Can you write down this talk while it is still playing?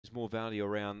There's more value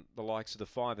around the likes of the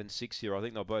 5 and 6 here. I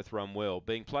think they'll both run well.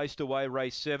 Being placed away,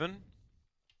 race 7.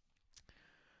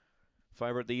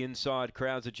 Favourite the inside,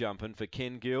 crowds are jumping for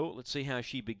Ken Gill. Let's see how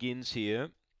she begins here.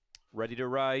 Ready to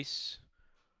race.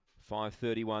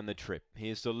 5:31 the trip.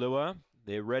 Here's the lure.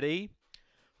 They're ready.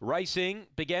 Racing.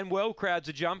 Began well. Crowds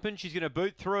are jumping. She's going to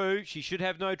boot through. She should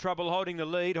have no trouble holding the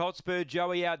lead. Hotspur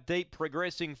Joey out deep,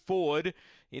 progressing forward.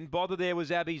 In bother there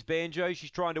was Abby's Banjo. She's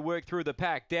trying to work through the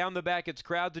pack. Down the back, it's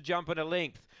crowds are jumping a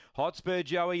length. Hotspur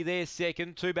Joey there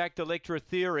second. 2 back to Electra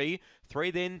Theory.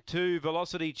 3 then to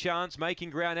Velocity Chance. Making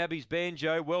ground Abby's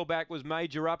Banjo. Well back was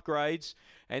Major Upgrades.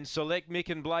 And Select Mick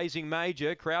and Blazing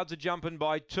Major. Crowds are jumping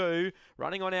by 2.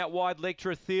 Running on out wide,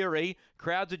 Electra Theory.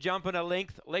 Crowds are jumping a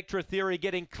length. Electra Theory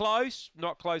getting close.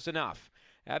 Not close enough.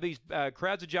 Abby's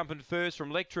crowds are jumping first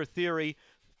from Electra Theory.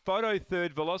 Photo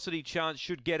third. Velocity Chance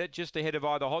should get it just ahead of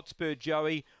either Hotspur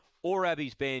Joey or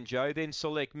Abby's Banjo. Then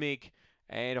Select Mick.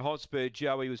 And Hotspur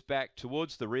Joey was back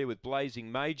towards the rear with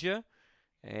Blazing Major.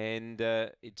 And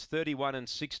it's 31 and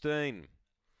 16.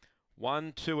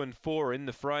 1, 2 and 4 in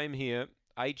the frame here.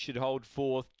 8 should hold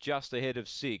fourth, just ahead of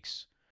 6.